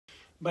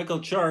Michael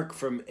Chark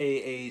from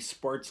AA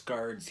Sports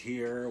Cards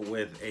here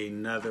with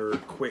another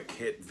quick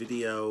hit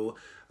video.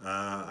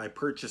 I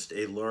purchased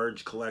a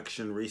large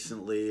collection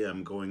recently.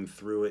 I'm going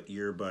through it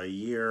year by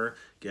year,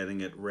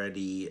 getting it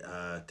ready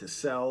to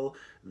sell.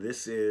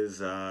 This is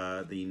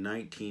the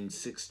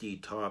 1960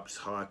 Topps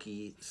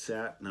hockey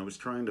set, and I was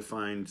trying to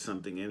find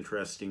something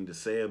interesting to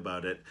say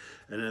about it.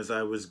 And as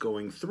I was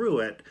going through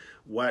it,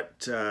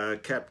 what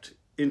kept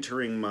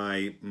entering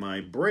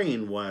my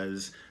brain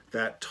was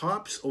that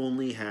Topps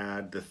only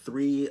had the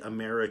 3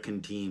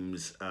 American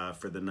teams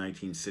for the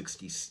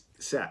 1960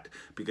 set,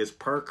 because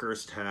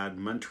Parkhurst had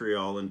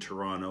Montreal and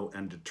Toronto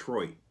and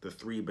Detroit, the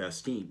 3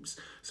 best teams.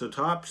 So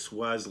Topps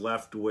was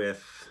left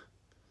with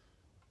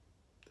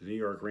the New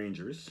York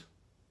Rangers,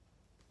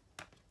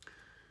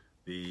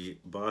 the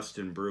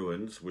Boston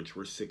Bruins, which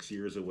were 6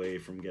 years away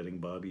from getting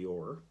Bobby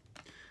Orr,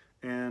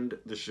 and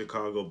the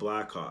Chicago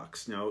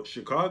Blackhawks. Now,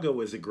 Chicago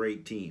is a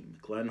great team.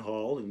 Glenn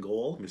Hall in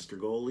goal, Mr.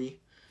 Goalie.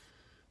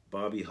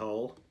 Bobby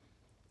Hull.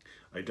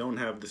 I don't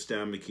have the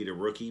Stan Mikita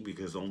rookie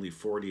because only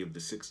 40 of the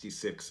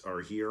 66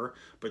 are here.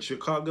 But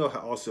Chicago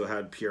also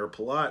had Pierre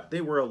Palat.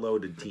 They were a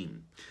loaded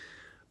team.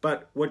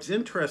 But what's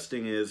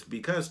interesting is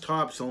because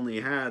Topps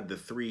only had the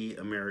 3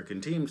 American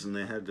teams and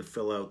they had to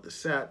fill out the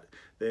set,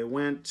 they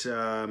went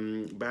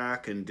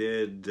back and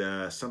did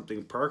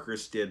something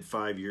Parkhurst did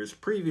 5 years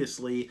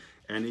previously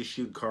and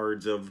issued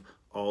cards of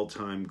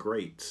all-time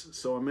greats.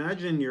 So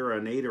imagine you're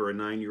an 8 or a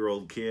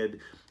 9-year-old kid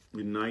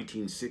in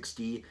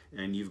 1960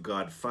 and you've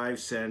got 5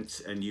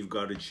 cents and you've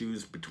got to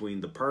choose between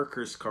the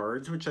Parkhurst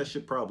cards, which I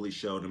should probably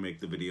show to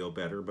make the video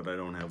better, but I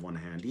don't have one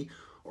handy,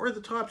 or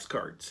the Topps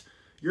cards.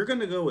 You're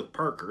going to go with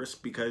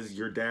Parkhurst because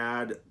your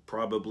dad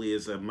probably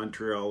is a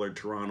Montreal or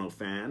Toronto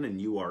fan, and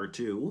you are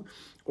too.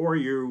 Or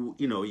you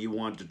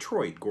want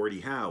Detroit,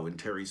 Gordie Howe and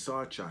Terry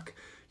Sawchuk.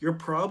 You're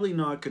probably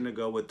not going to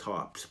go with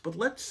Topps. But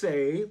let's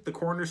say the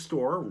corner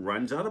store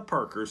runs out of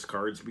Parkhurst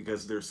cards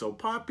because they're so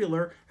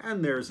popular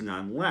and there's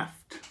none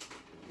left.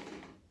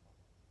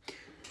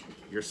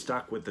 You're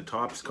stuck with the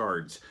Topps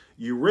cards.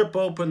 You rip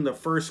open the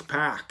first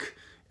pack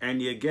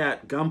and you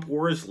get Gump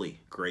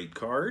Worsley, great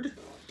card.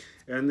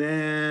 And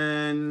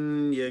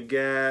then you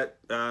get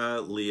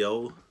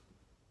Leo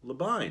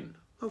Labine,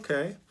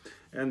 okay.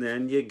 And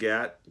then you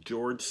get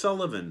George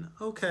Sullivan,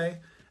 okay.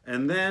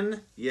 And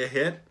then you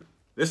hit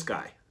this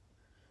guy.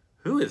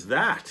 Who is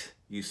that,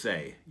 you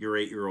say, your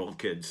 8-year-old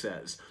kid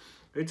says.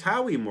 It's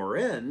Howie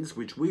Morenz,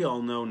 which we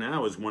all know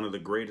now is one of the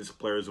greatest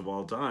players of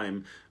all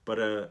time, but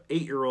a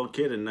 8-year-old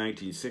kid in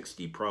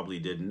 1960 probably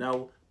didn't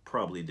know,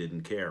 probably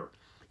didn't care.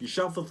 You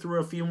shuffle through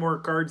a few more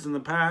cards in the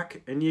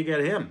pack, and you get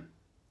him.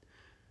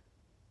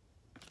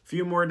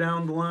 Few more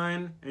down the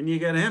line and you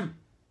get him.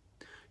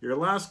 Your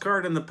last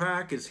card in the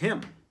pack is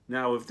him.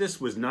 Now, if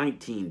this was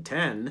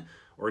 1910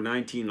 or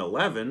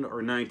 1911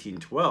 or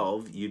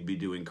 1912, you'd be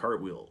doing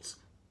cartwheels.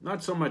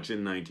 Not so much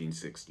in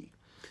 1960.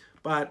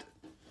 But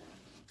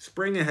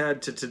spring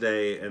ahead to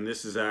today, and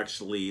this is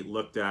actually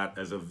looked at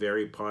as a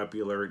very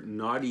popular,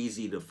 not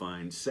easy to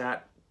find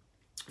set.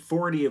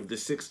 40 of the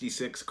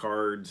 66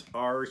 cards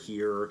are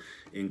here,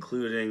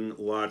 including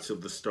lots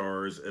of the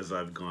stars as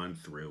I've gone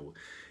through.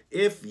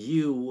 If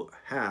you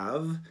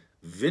have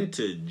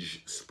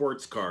vintage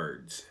sports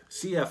cards,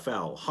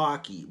 CFL,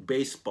 hockey,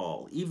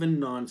 baseball, even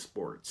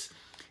non-sports,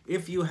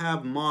 if you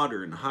have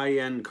modern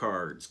high-end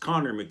cards,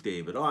 Connor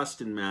McDavid,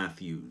 Austin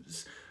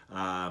Matthews,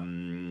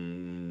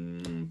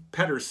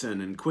 Pedersen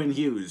and Quinn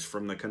Hughes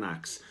from the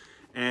Canucks,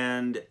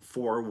 and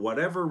for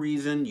whatever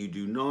reason you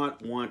do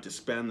not want to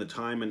spend the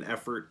time and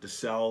effort to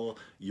sell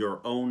your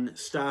own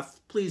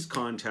stuff, please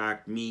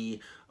contact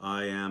me.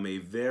 I am a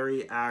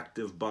very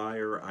active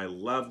buyer. I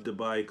love to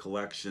buy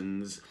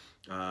collections.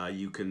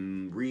 You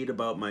can read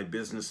about my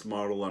business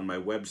model on my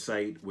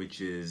website,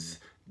 which is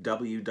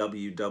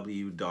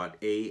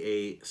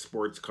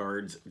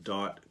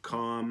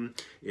www.aasportscards.com.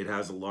 It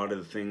has a lot of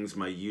the things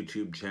my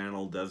YouTube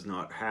channel does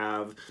not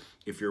have.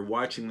 If you're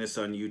watching this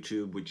on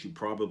YouTube, which you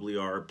probably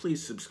are,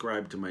 please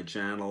subscribe to my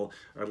channel.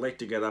 I'd like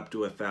to get up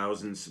to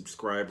 1,000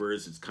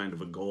 subscribers. It's kind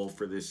of a goal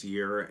for this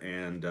year,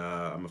 and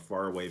I'm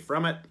far away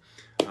from it.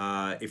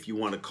 If you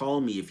want to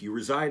call me, if you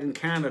reside in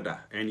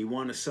Canada and you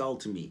want to sell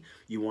to me,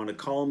 you want to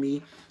call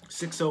me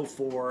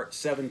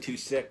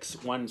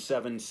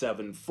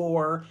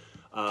 604-726-1774.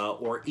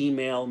 Or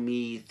email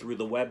me through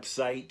the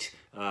website.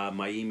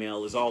 My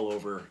email is all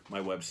over my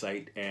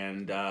website.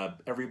 And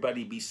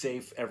everybody be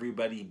safe,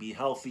 everybody be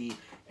healthy,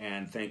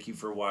 and thank you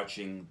for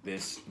watching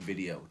this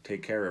video.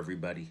 Take care,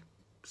 everybody.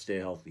 Stay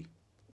healthy.